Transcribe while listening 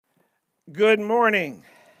Good morning.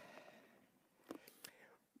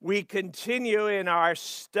 We continue in our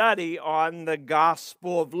study on the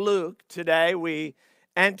Gospel of Luke. Today we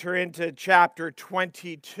enter into chapter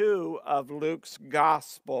 22 of Luke's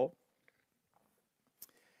Gospel.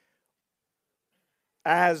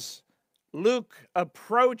 As Luke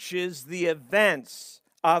approaches the events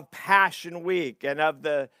of Passion Week and of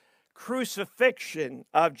the crucifixion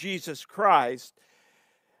of Jesus Christ,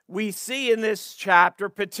 we see in this chapter,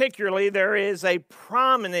 particularly, there is a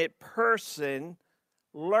prominent person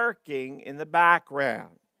lurking in the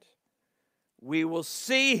background. We will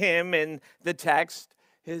see him in the text.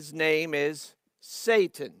 His name is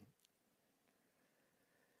Satan.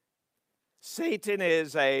 Satan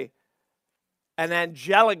is an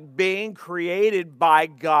angelic being created by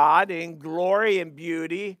God in glory and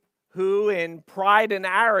beauty, who in pride and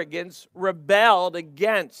arrogance rebelled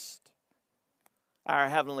against our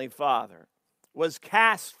Heavenly Father, was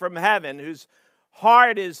cast from heaven, whose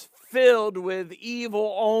heart is filled with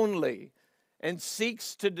evil only, and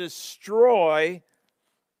seeks to destroy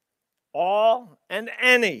all and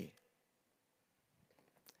any.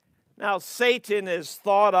 Now, Satan is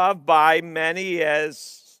thought of by many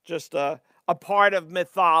as just a part of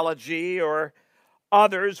mythology, or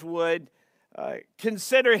others would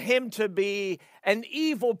consider him to be an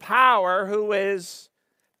evil power who is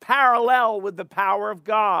parallel with the power of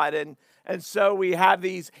God. And so we have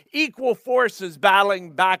these equal forces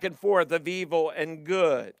battling back and forth of evil and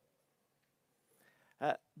good.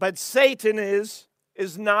 But Satan is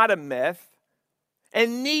not a myth,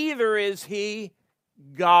 and neither is he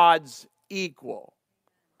God's equal.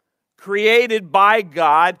 Created by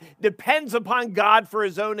God, depends upon God for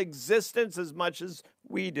his own existence as much as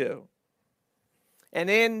we do. And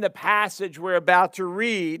in the passage we're about to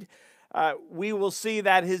read, we will see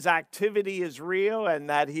that his activity is real and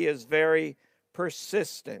that he is very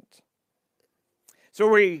persistent. So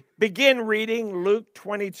we begin reading Luke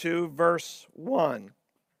 22, verse 1.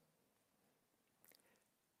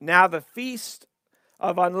 Now the feast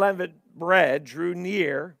of unleavened bread drew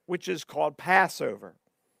near, which is called Passover.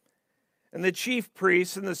 And the chief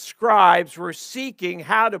priests and the scribes were seeking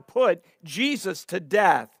how to put Jesus to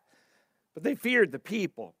death, but they feared the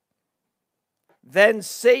people. Then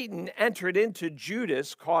Satan entered into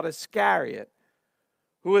Judas, called Iscariot,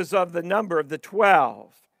 who was of the number of the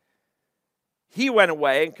 12. He went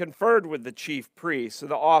away and conferred with the chief priests and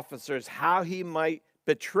the officers how he might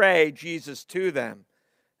betray Jesus to them.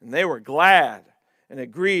 And they were glad and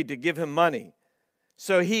agreed to give him money.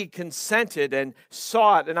 So he consented and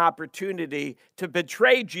sought an opportunity to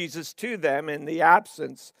betray Jesus to them in the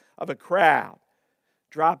absence of a crowd.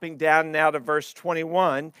 Dropping down now to verse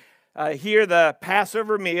 21, here the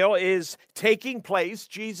Passover meal is taking place.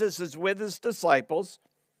 Jesus is with his disciples.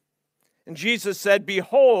 And Jesus said,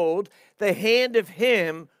 "Behold, the hand of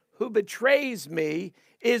him who betrays me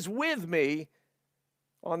is with me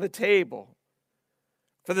on the table.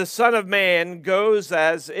 For the Son of Man goes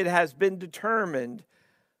as it has been determined,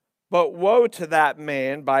 but woe to that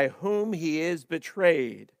man by whom he is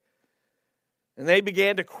betrayed." And they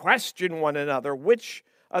began to question one another which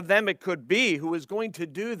of them it could be who was going to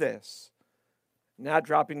do this. Now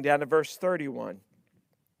dropping down to verse 31.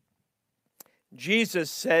 Jesus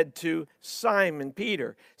said to Simon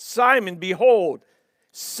Peter, "Simon, behold,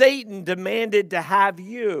 Satan demanded to have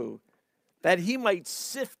you, that he might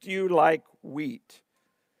sift you like wheat.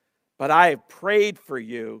 But I have prayed for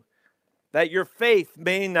you, that your faith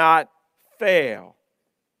may not fail.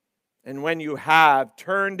 And when you have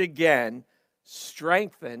turned again,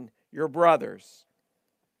 strengthen your brothers."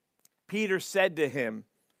 Peter said to him,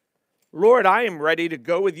 "Lord, I am ready to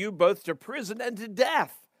go with you both to prison and to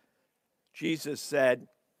death." Jesus said,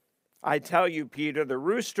 "I tell you, Peter, the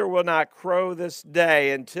rooster will not crow this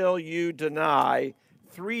day until you deny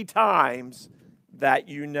 3 times that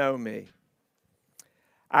you know me."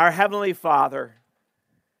 Our Heavenly Father,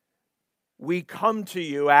 we come to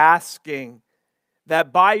you asking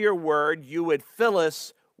that by your word you would fill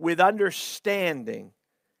us with understanding,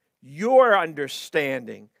 your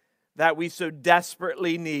understanding that we so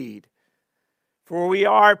desperately need. For we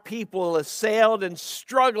are people assailed and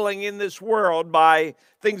struggling in this world by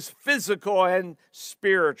things physical and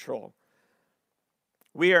spiritual.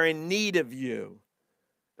 We are in need of you.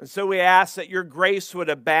 And so we ask that your grace would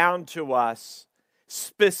abound to us,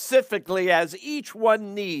 specifically as each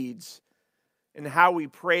one needs, and how we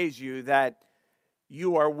praise you that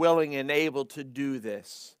you are willing and able to do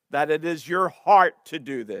this, that it is your heart to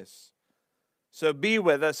do this. So be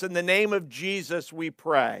with us. In the name of Jesus we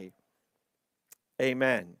pray.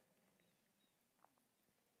 Amen.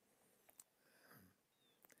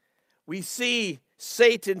 We see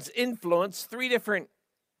Satan's influence three different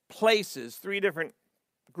places, three different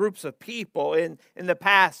groups of people in the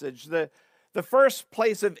passage. The first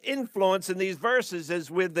place of influence in these verses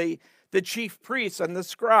is with the chief priests and the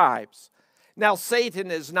scribes. Now,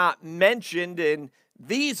 Satan is not mentioned in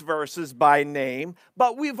these verses by name,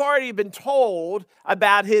 but we've already been told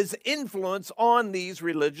about his influence on these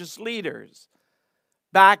religious leaders.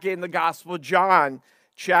 Back in the Gospel of John,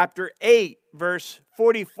 chapter 8, verse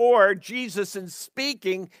 44, Jesus, in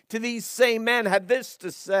speaking to these same men, had this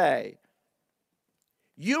to say: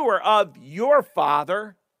 "You are of your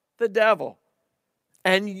father, the devil,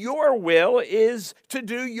 and your will is to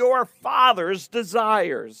do your father's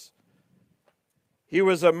desires. He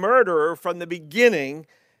was a murderer from the beginning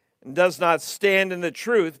and does not stand in the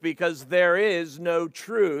truth, because there is no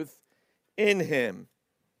truth in him."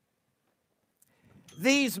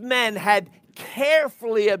 These men had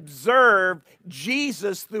carefully observed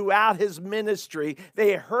Jesus throughout his ministry.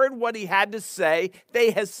 They heard what he had to say.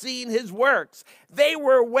 They had seen his works. They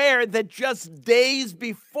were aware that just days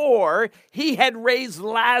before, he had raised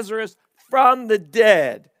Lazarus from the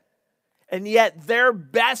dead. And yet their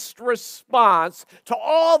best response to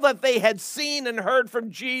all that they had seen and heard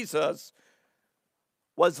from Jesus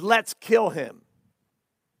was, "Let's kill him."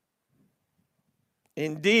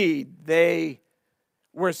 Indeed, they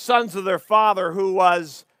were sons of their father, who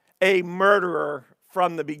was a murderer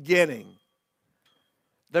from the beginning.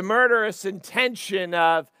 The murderous intention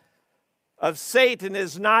of Satan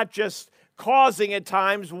is not just causing at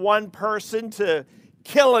times one person to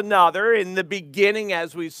kill another in the beginning,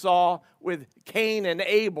 as we saw with Cain and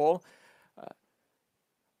Abel,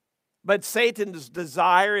 but Satan's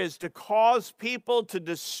desire is to cause people to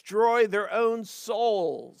destroy their own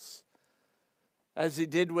souls, as he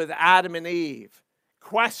did with Adam and Eve,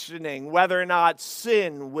 questioning whether or not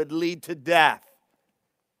sin would lead to death.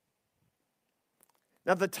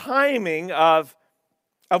 Now, the timing of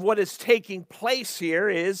what is taking place here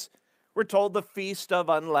is, we're told, the Feast of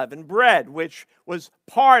Unleavened Bread, which was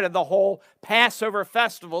part of the whole Passover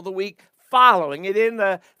festival the week following. And in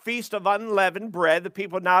the Feast of Unleavened Bread, the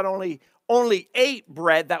people not only ate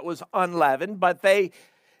bread that was unleavened, but they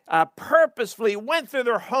purposefully went through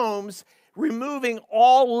their homes, removing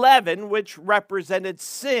all leaven, which represented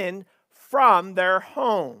sin, from their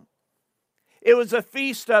home. It was a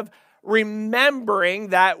feast of remembering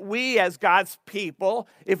that we, as God's people,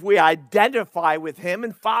 if we identify with him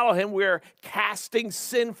and follow him, we're casting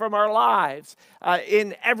sin from our lives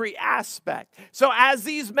in every aspect. So as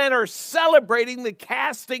these men are celebrating the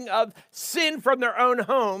casting of sin from their own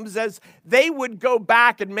homes, as they would go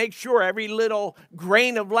back and make sure every little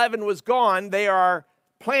grain of leaven was gone, they are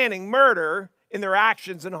planning murder in their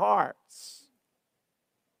actions and hearts.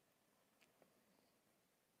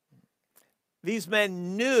 These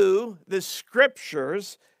men knew the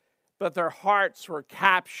scriptures, but their hearts were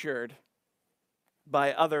captured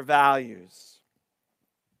by other values.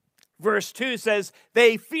 Verse 2 says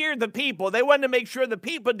they feared the people. They wanted to make sure the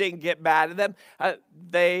people didn't get mad at them.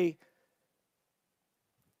 They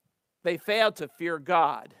failed to fear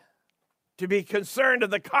God, to be concerned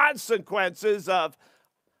of the consequences of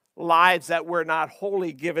lives that were not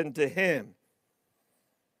wholly given to him.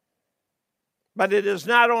 But it is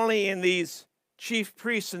not only in these chief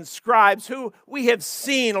priests and scribes, who we have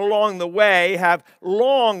seen along the way have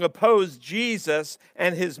long opposed Jesus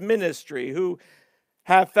and his ministry, who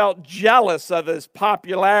have felt jealous of his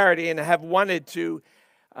popularity and have wanted to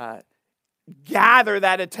gather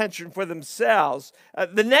that attention for themselves.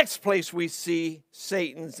 The next place we see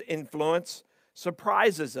Satan's influence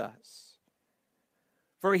surprises us.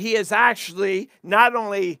 For he has actually not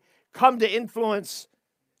only come to influence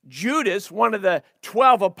Judas, one of the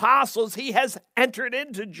 12 apostles, he has entered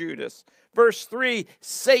into Judas. Verse 3,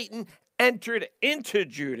 Satan entered into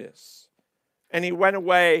Judas, and he went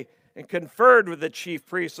away and conferred with the chief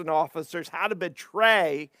priests and officers how to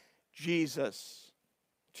betray Jesus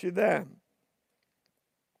to them.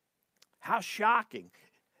 How shocking.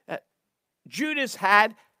 Judas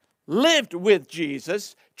had lived with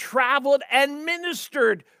Jesus, traveled and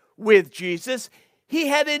ministered with Jesus. He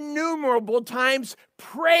had innumerable times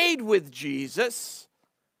prayed with Jesus.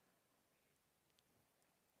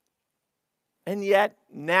 And yet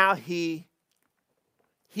now he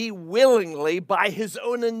willingly, by his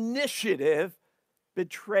own initiative,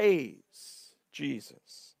 betrays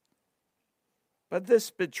Jesus. But this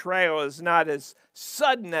betrayal is not as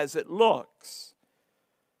sudden as it looks.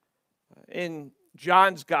 In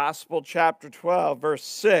John's Gospel, chapter 12, verse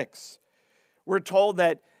 6, we're told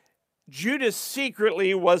that Judas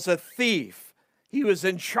secretly was a thief. He was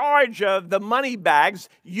in charge of the money bags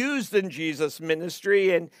used in Jesus'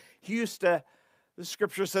 ministry, and he used to, the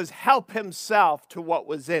scripture says, help himself to what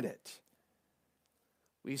was in it.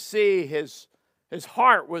 We see his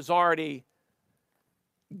heart was already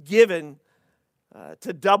given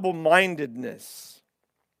to double-mindedness.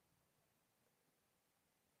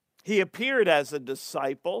 He appeared as a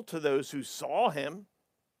disciple to those who saw him,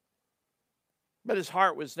 but his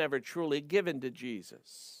heart was never truly given to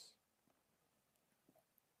Jesus.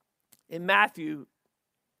 In Matthew's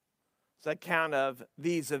account of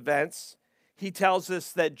these events, he tells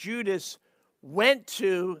us that Judas went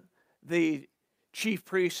to the chief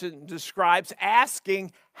priests and the scribes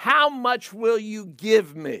asking, how much will you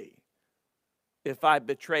give me if I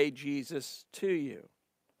betray Jesus to you?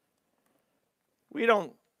 We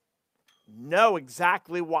don't know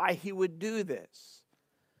exactly why he would do this.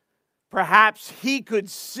 Perhaps he could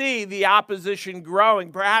see the opposition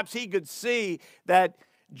growing. Perhaps he could see that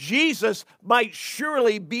Jesus might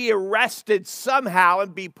surely be arrested somehow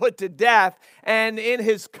and be put to death. And in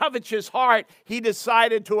his covetous heart, he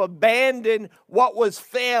decided to abandon what was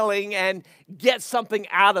failing and get something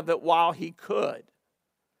out of it while he could.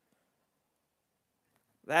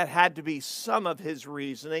 That had to be some of his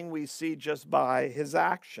reasoning we see just by his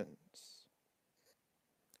actions.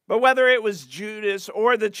 But whether it was Judas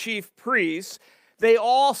or the chief priests, they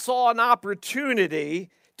all saw an opportunity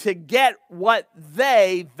to get what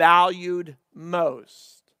they valued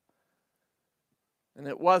most. And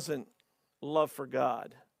it wasn't love for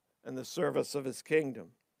God and the service of his kingdom.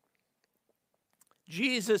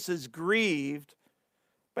 Jesus is grieved,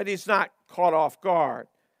 but he's not caught off guard.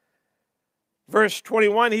 Verse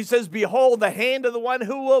 21, he says, behold, the hand of the one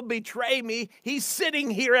who will betray me. He's sitting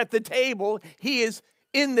here at the table. He is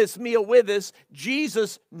in this meal with us.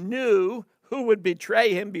 Jesus knew who would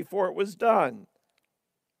betray him before it was done.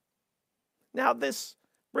 Now, this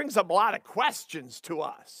brings up a lot of questions to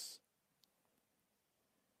us.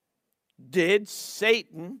 Did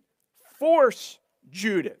Satan force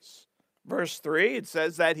Judas? Verse 3, it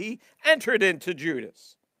says that he entered into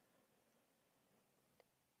Judas.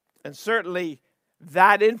 And certainly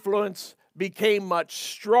that influence became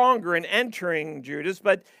much stronger in entering Judas,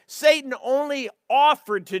 but Satan only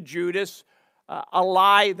offered to Judas a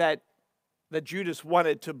lie that Judas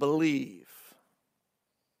wanted to believe.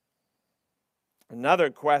 Another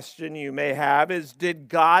question you may have is, did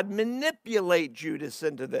God manipulate Judas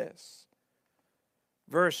into this?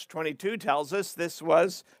 Verse 22 tells us this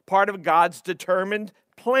was part of God's determined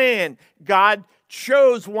plan. God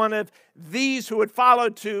chose one of these who would follow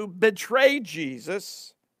to betray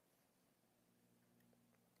Jesus.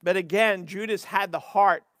 But again, Judas had the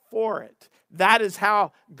heart for it. That is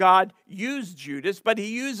how God used Judas, but he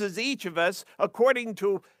uses each of us according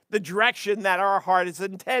to the direction that our heart is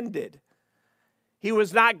intended. He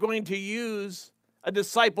was not going to use a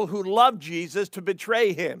disciple who loved Jesus to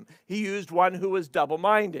betray him. He used one who was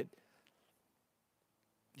double-minded.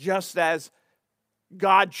 Just as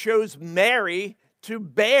God chose Mary to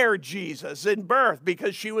bear Jesus in birth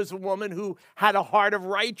because she was a woman who had a heart of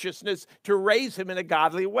righteousness to raise him in a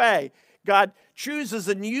godly way. God chooses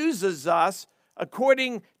and uses us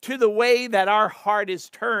according to the way that our heart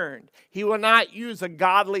is turned. He will not use a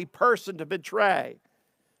godly person to betray.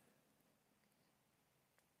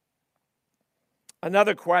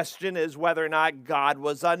 Another question is whether or not God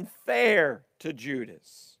was unfair to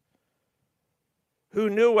Judas, who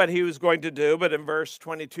knew what he was going to do, but in verse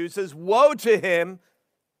 22 says, woe to him,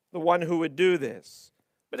 the one who would do this.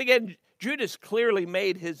 But again, Judas clearly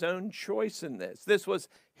made his own choice in this. This was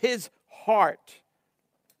his heart.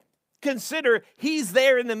 Consider, he's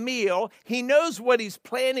there in the meal. He knows what he's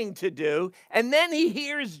planning to do. And then he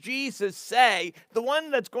hears Jesus say, the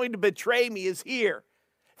one that's going to betray me is here.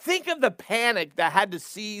 Think of the panic that had to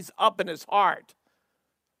seize up in his heart.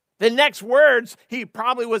 The next words he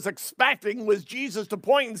probably was expecting was Jesus to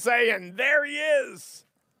point and say, and there he is.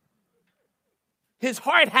 His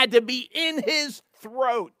heart had to be in his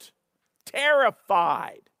throat,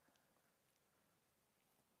 terrified.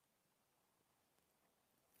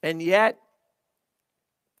 And yet,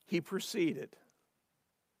 he proceeded.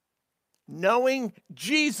 Knowing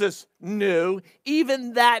Jesus knew,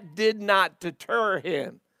 even that did not deter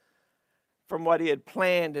him from what he had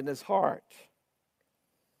planned in his heart.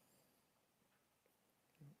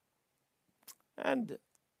 And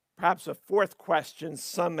perhaps a fourth question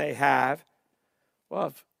some may have, well,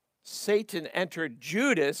 if Satan entered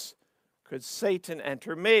Judas, could Satan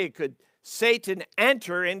enter me? Could Satan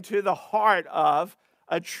enter into the heart of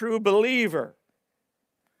a true believer?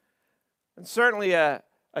 And certainly a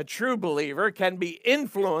true believer can be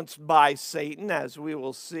influenced by Satan, as we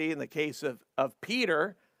will see in the case of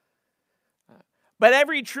Peter. But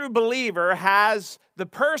every true believer has the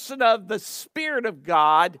person of the Spirit of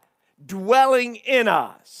God dwelling in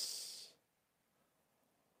us.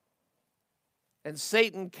 And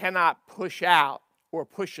Satan cannot push out or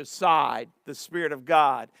push aside the Spirit of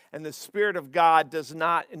God. And the Spirit of God does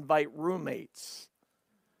not invite roommates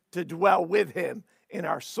to dwell with him in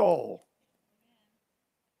our soul.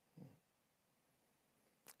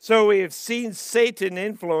 So we have seen Satan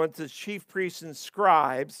influence the chief priests and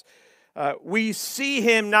scribes. We see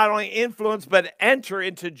him not only influence but enter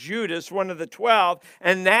into Judas, one of the 12.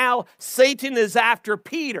 And now Satan is after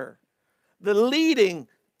Peter, the leading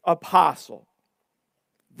apostle.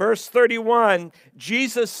 Verse 31,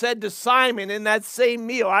 Jesus said to Simon in that same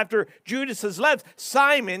meal, after Judas has left,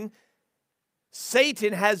 Simon,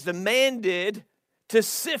 Satan has demanded to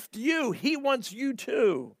sift you. He wants you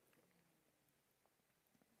too.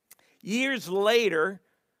 Years later,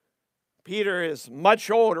 Peter is much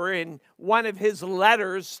older. In one of his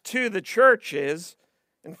letters to the churches,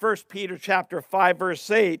 in 1 Peter chapter 5, verse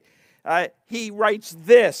 8, he writes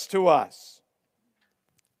this to us.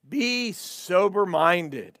 Be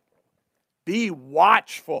sober-minded. Be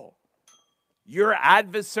watchful. Your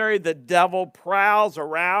adversary, the devil, prowls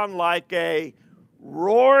around like a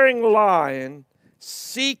roaring lion,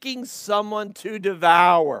 seeking someone to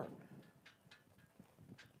devour.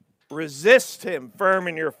 Resist him firm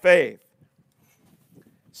in your faith.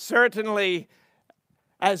 Certainly,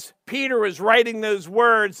 as Peter was writing those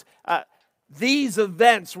words, these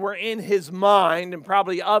events were in his mind, and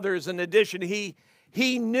probably others in addition.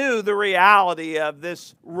 He knew the reality of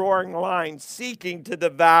this roaring lion seeking to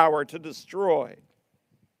devour, to destroy.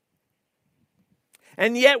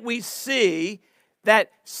 And yet we see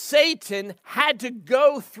that Satan had to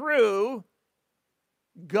go through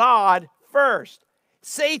God first.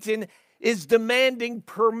 Satan is demanding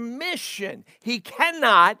permission. He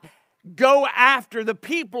cannot go after the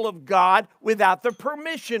people of God without the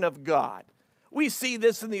permission of God. We see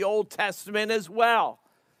this in the Old Testament as well,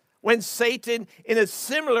 when Satan, in a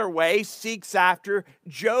similar way, seeks after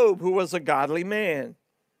Job, who was a godly man.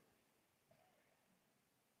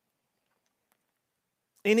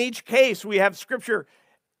 In each case, we have Scripture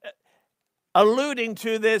alluding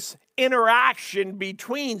to this interaction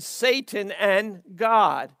between Satan and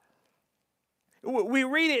God. We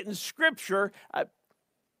read it in Scripture.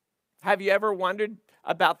 Have you ever wondered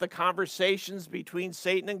about the conversations between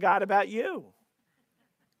Satan and God about you?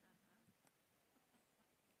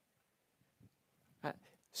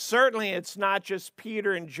 Certainly, it's not just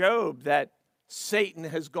Peter and Job that Satan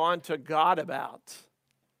has gone to God about.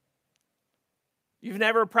 You've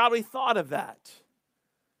never probably thought of that.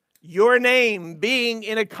 Your name being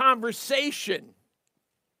in a conversation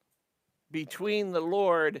between the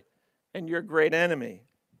Lord and your great enemy.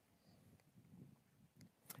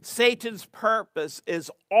 Satan's purpose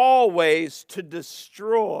is always to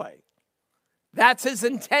destroy. That's his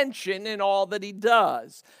intention in all that he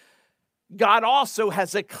does. God also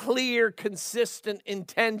has a clear, consistent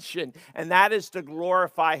intention, and that is to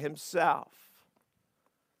glorify himself,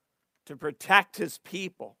 to protect his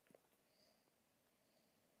people.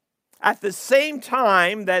 At the same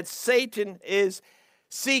time that Satan is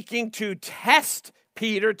seeking to test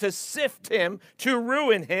Peter, to sift him, to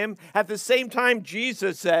ruin him, at the same time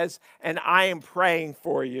Jesus says, and I am praying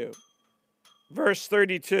for you. Verse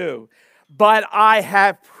 32, but I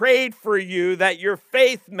have prayed for you that your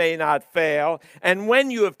faith may not fail, and when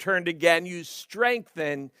you have turned again, you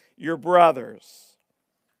strengthen your brothers.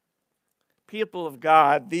 People of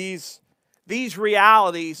God, these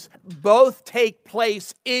realities both take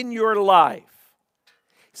place in your life.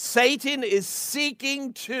 Satan is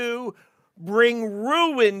seeking to bring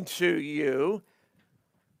ruin to you,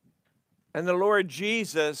 and the Lord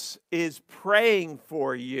Jesus is praying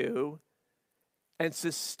for you and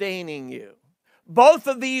sustaining you. Both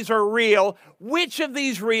of these are real. Which of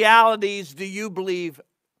these realities do you believe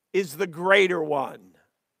is the greater one?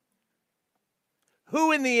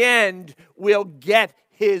 Who in the end will get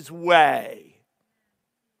his way?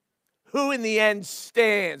 Who in the end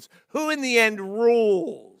stands? Who in the end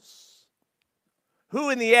rules?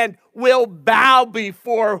 Who in the end will bow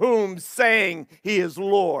before whom, saying he is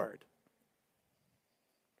Lord?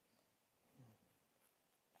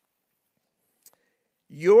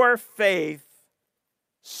 Your faith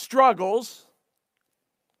struggles,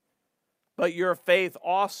 but your faith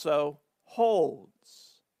also holds.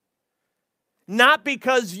 Not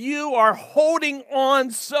because you are holding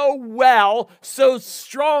on so well, so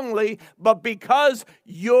strongly, but because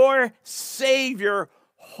your Savior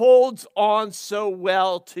holds on so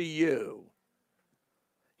well to you.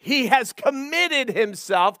 He has committed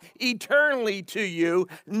himself eternally to you,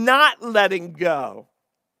 not letting go.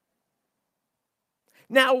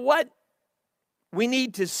 Now, what we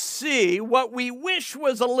need to see, what we wish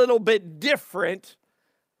was a little bit different,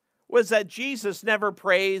 was that Jesus never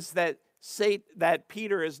prays that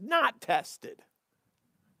Peter is not tested.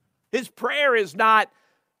 His prayer is not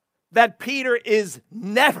that Peter is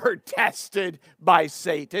never tested by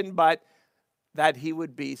Satan, but that he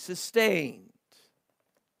would be sustained.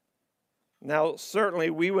 Now, certainly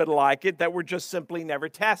we would like it that we're just simply never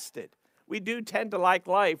tested. We do tend to like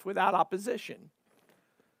life without opposition.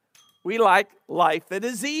 We like life that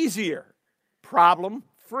is easier,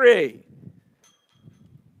 problem-free.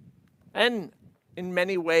 And in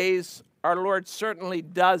many ways, our Lord certainly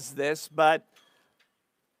does this, but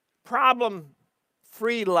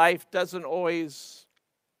problem-free life doesn't always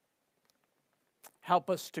help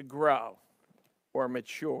us to grow or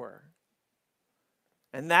mature.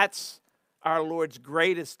 And that's our Lord's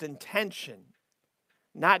greatest intention.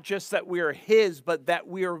 Not just that we are his, but that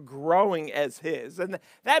we are growing as his. And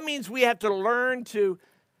that means we have to learn to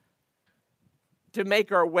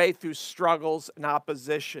make our way through struggles and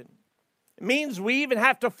opposition. It means we even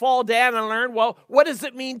have to fall down and learn, well, what does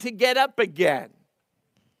it mean to get up again?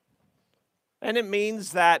 And it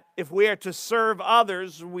means that if we are to serve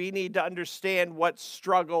others, we need to understand what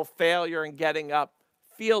struggle, failure, and getting up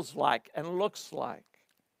feels like and looks like.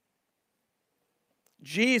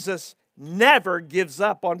 Jesus never gives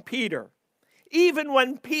up on Peter, even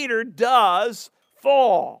when Peter does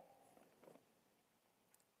fall.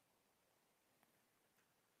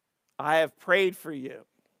 I have prayed for you.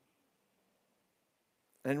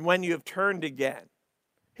 And when you have turned again,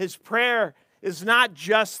 his prayer is not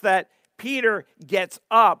just that Peter gets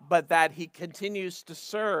up, but that he continues to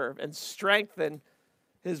serve and strengthen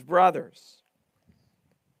his brothers.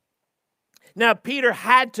 Now, Peter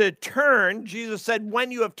had to turn. Jesus said,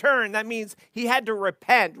 when you have turned, that means he had to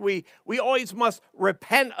repent. We always must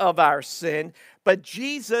repent of our sin, but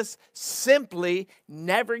Jesus simply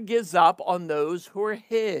never gives up on those who are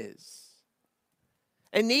his.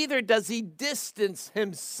 And neither does he distance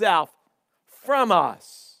himself from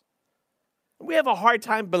us. We have a hard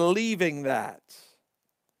time believing that.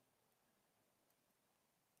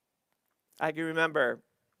 I can remember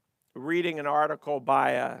reading an article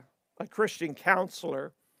by a Christian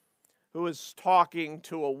counselor who was talking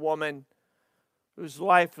to a woman whose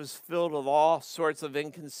life was filled with all sorts of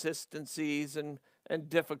inconsistencies and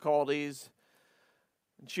difficulties.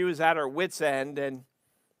 And she was at her wit's end, and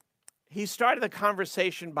he started the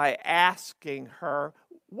conversation by asking her,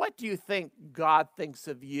 what do you think God thinks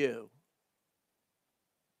of you?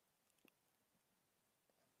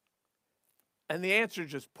 And the answer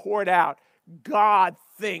just poured out, God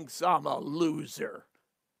thinks I'm a loser.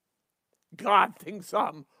 God thinks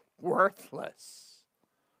I'm worthless.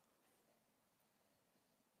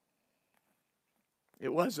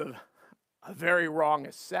 It was a very wrong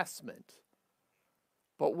assessment,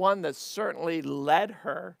 but one that certainly led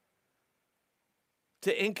her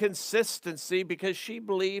to inconsistency because she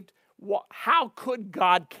believed, how could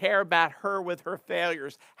God care about her with her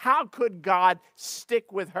failures? How could God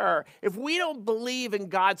stick with her? If we don't believe in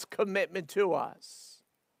God's commitment to us,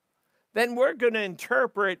 then we're going to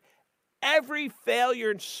interpret every failure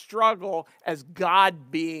and struggle as God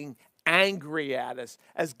being angry at us,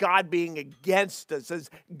 as God being against us, as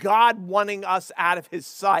God wanting us out of his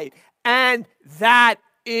sight. And that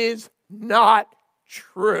is not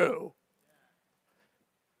true.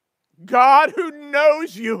 God, who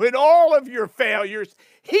knows you in all of your failures,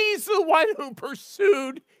 he's the one who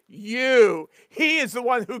pursued you. He is the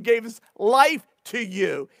one who gave his life to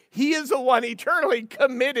you. He is the one eternally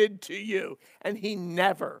committed to you, and he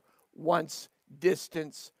never wants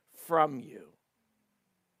distance from you.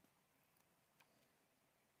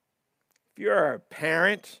 If you're a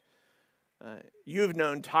parent, you've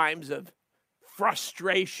known times of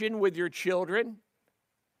frustration with your children.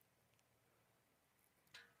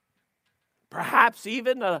 Perhaps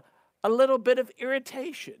even a little bit of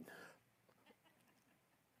irritation.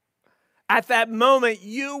 At that moment,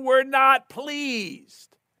 you were not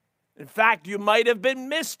pleased. In fact, you might have been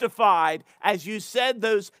mystified as you said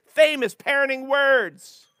those famous parenting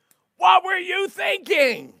words. What were you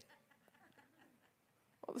thinking?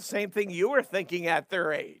 Well, the same thing you were thinking at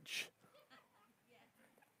their age.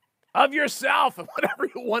 Of yourself and whatever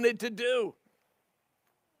you wanted to do.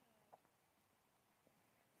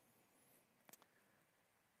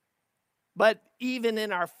 But even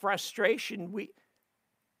in our frustration,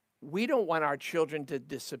 we don't want our children to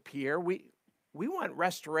disappear. We we want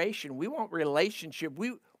restoration. We want relationship.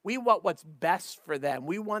 We want what's best for them.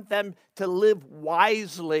 We want them to live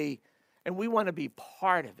wisely, and we want to be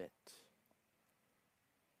part of it.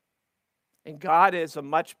 And God is a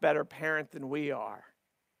much better parent than we are.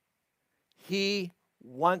 He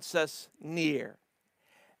wants us near.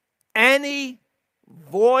 Any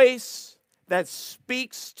voice that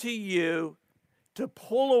speaks to you to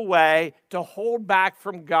pull away, to hold back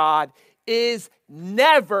from God, is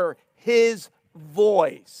never His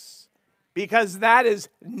voice, because that is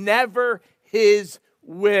never His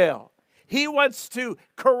will. He wants to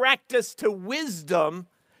correct us to wisdom,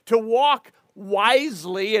 to walk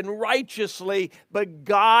wisely and righteously, but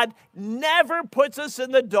God never puts us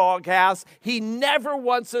in the doghouse. He never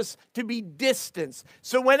wants us to be distanced.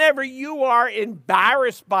 So whenever you are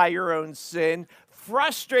embarrassed by your own sin,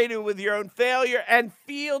 frustrated with your own failure, and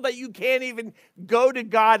feel that you can't even go to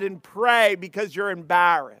God and pray because you're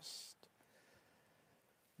embarrassed,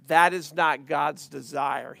 that is not God's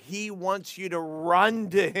desire. He wants you to run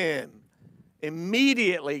to Him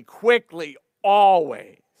immediately, quickly,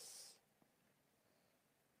 always.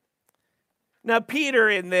 Now, Peter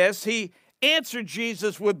in this, he answered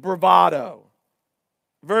Jesus with bravado.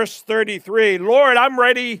 Verse 33, Lord, I'm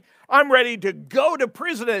ready to go to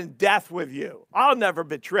prison and death with you. I'll never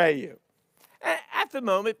betray you. At the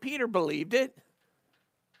moment, Peter believed it.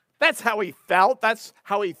 That's how he felt. That's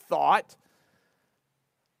how he thought.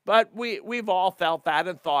 But we've all felt that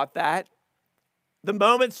and thought that. The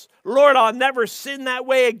moments, Lord, I'll never sin that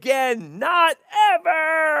way again. Not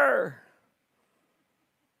ever.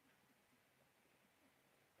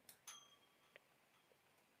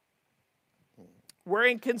 We're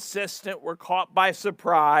inconsistent. We're caught by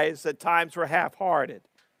surprise. At times we're half-hearted.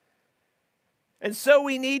 And so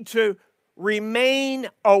we need to remain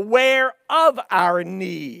aware of our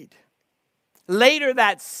need. Later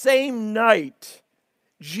that same night,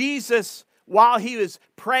 Jesus, while he was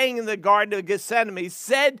praying in the Garden of Gethsemane,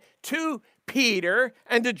 said to Peter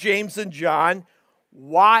and to James and John,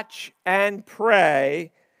 watch and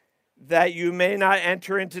pray that you may not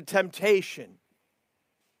enter into temptation.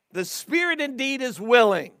 The spirit indeed is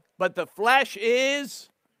willing, but the flesh is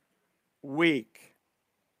weak.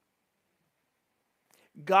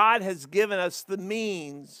 God has given us the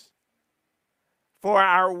means for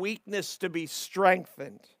our weakness to be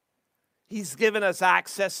strengthened. He's given us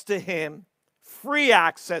access to Him, free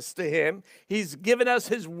access to Him. He's given us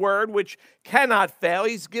His word, which cannot fail.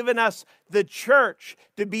 He's given us the church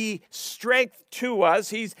to be strength to us.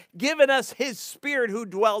 He's given us His Spirit who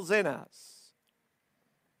dwells in us.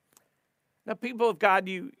 Now, people of God,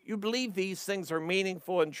 you believe these things are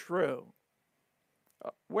meaningful and true.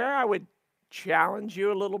 Where I would challenge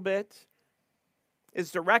you a little bit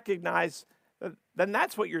is to recognize that then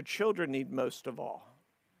that's what your children need most of all.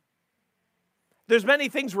 There's many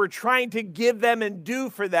things we're trying to give them and do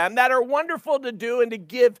for them that are wonderful to do and to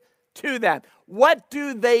give to them. What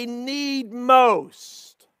do they need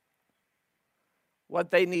most? What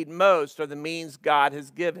they need most are the means God has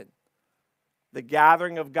given. The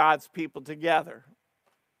gathering of God's people together.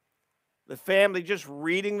 The family just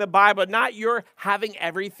reading the Bible, not your having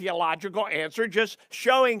every theological answer, just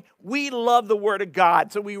showing we love the Word of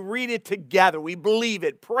God, so we read it together, we believe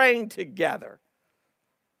it, praying together.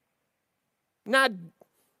 Not,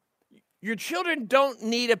 your children don't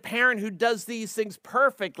need a parent who does these things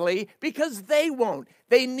perfectly, because they won't.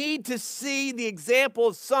 They need to see the example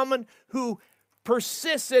of someone who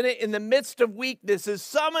persists in it in the midst of weaknesses,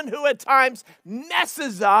 someone who at times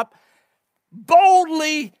messes up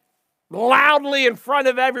boldly, loudly in front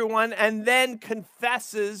of everyone, and then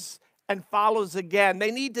confesses and follows again. They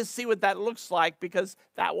need to see what that looks like, because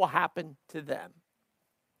that will happen to them.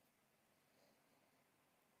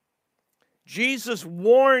 Jesus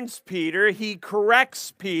warns Peter, he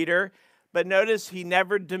corrects Peter, but notice he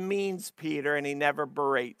never demeans Peter and he never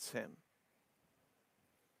berates him.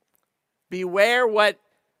 Beware what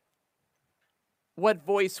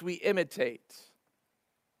voice we imitate.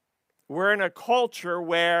 We're in a culture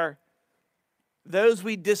where those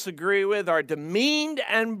we disagree with are demeaned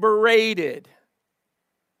and berated.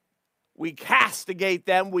 We castigate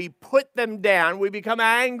them, we put them down, we become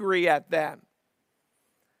angry at them.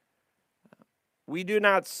 We do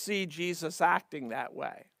not see Jesus acting that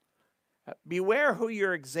way. Beware who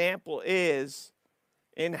your example is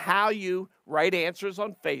in how you write answers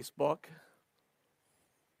on Facebook,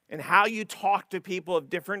 and how you talk to people of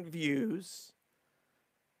different views.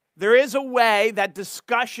 There is a way that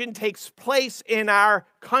discussion takes place in our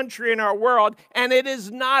country, in our world, and it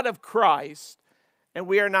is not of Christ, and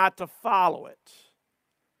we are not to follow it.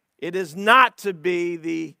 It is not to be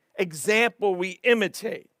the example we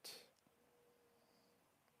imitate.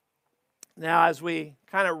 Now, as we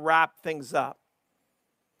kind of wrap things up,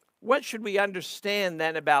 what should we understand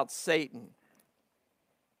then about Satan?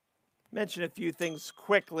 Mention a few things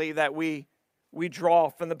quickly that we draw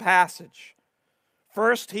from the passage.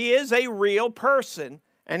 First, he is a real person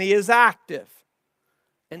and he is active.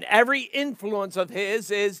 And every influence of his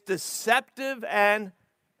is deceptive and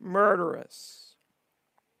murderous.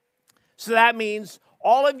 So that means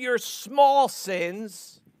all of your small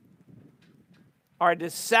sins are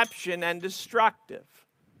deception and destructive.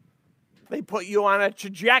 They put you on a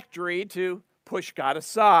trajectory to push God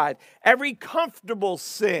aside. Every comfortable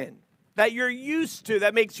sin that you're used to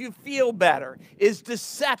that makes you feel better is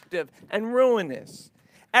deceptive and ruinous.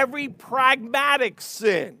 Every pragmatic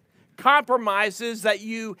sin, compromises that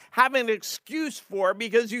you have an excuse for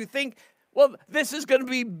because you think, well, this is going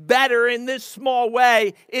to be better in this small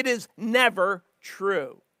way. It is never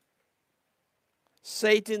true.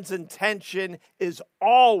 Satan's intention is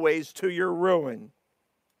always to your ruin.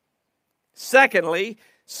 Secondly,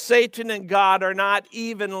 Satan and God are not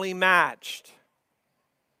evenly matched.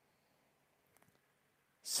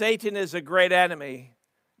 Satan is a great enemy.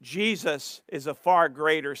 Jesus is a far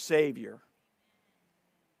greater Savior.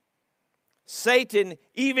 Satan,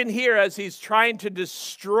 even here as he's trying to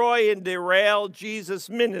destroy and derail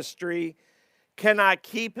Jesus' ministry, cannot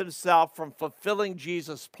keep himself from fulfilling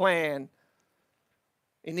Jesus' plan.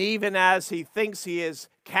 And even as he thinks he is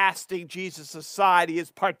casting Jesus aside, he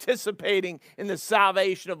is participating in the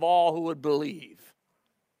salvation of all who would believe.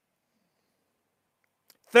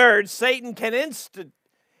 Third, Satan can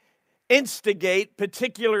instigate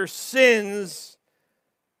particular sins,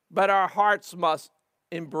 but our hearts must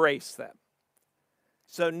embrace them.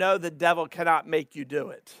 So no, the devil cannot make you do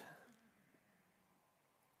it.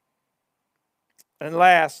 And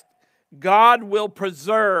last, God will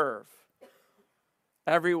preserve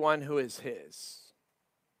everyone who is his.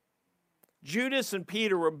 Judas and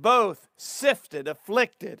Peter were both sifted,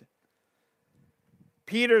 afflicted.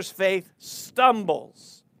 Peter's faith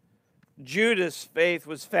stumbles. Judas' faith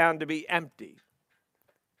was found to be empty.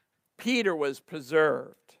 Peter was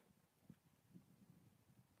preserved.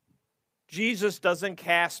 Jesus doesn't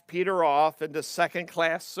cast Peter off into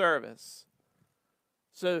second-class service.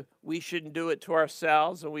 So we shouldn't do it to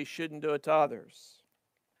ourselves and we shouldn't do it to others.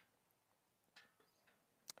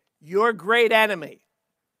 Your great enemy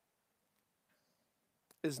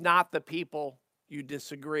is not the people you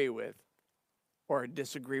disagree with or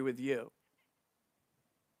disagree with you.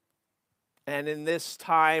 And in this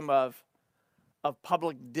time of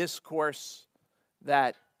public discourse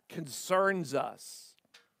that concerns us,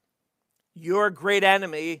 your great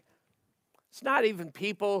enemy is not even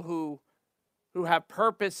people who have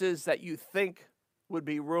purposes that you think would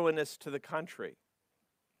be ruinous to the country.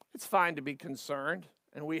 It's fine to be concerned,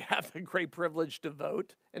 and we have the great privilege to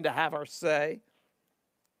vote and to have our say.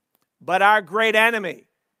 But our great enemy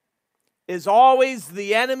is always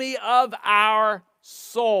the enemy of our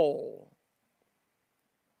soul.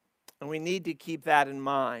 And we need to keep that in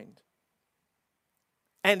mind.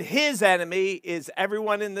 And his enemy is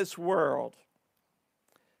everyone in this world.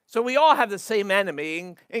 So we all have the same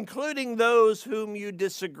enemy, including those whom you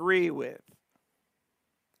disagree with.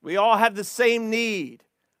 We all have the same need.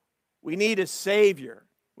 We need a Savior.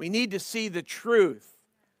 We need to see the truth.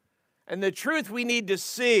 And the truth we need to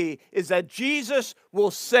see is that Jesus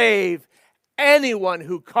will save anyone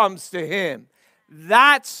who comes to him.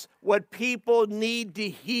 That's what people need to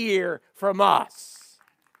hear from us.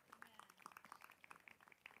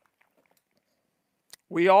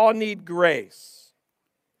 We all need grace.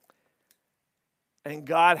 And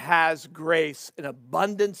God has grace in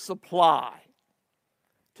abundant supply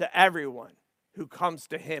to everyone who comes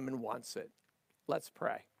to him and wants it. Let's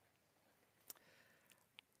pray.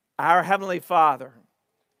 Our Heavenly Father,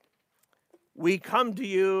 we come to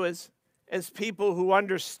you as people who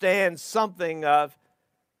understand something of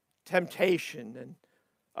temptation and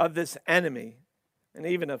of this enemy and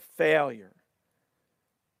even of failure.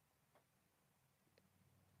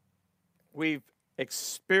 We've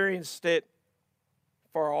experienced it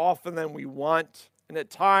far often than we want, and at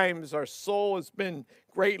times our soul has been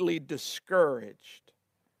greatly discouraged.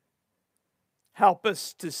 Help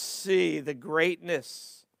us to see the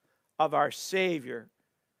greatness of our Savior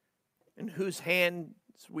in whose hands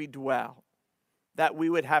we dwell, that we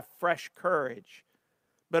would have fresh courage,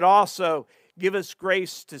 but also give us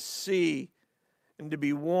grace to see and to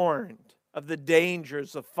be warned of the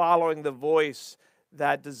dangers of following the voice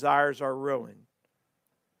that desires our ruin.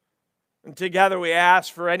 And together we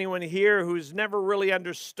ask for anyone here who's never really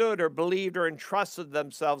understood or believed or entrusted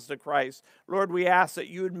themselves to Christ. Lord, we ask that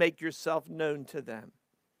you would make yourself known to them.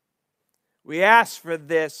 We ask for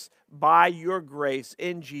this by your grace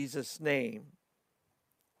in Jesus' name.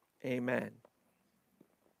 Amen.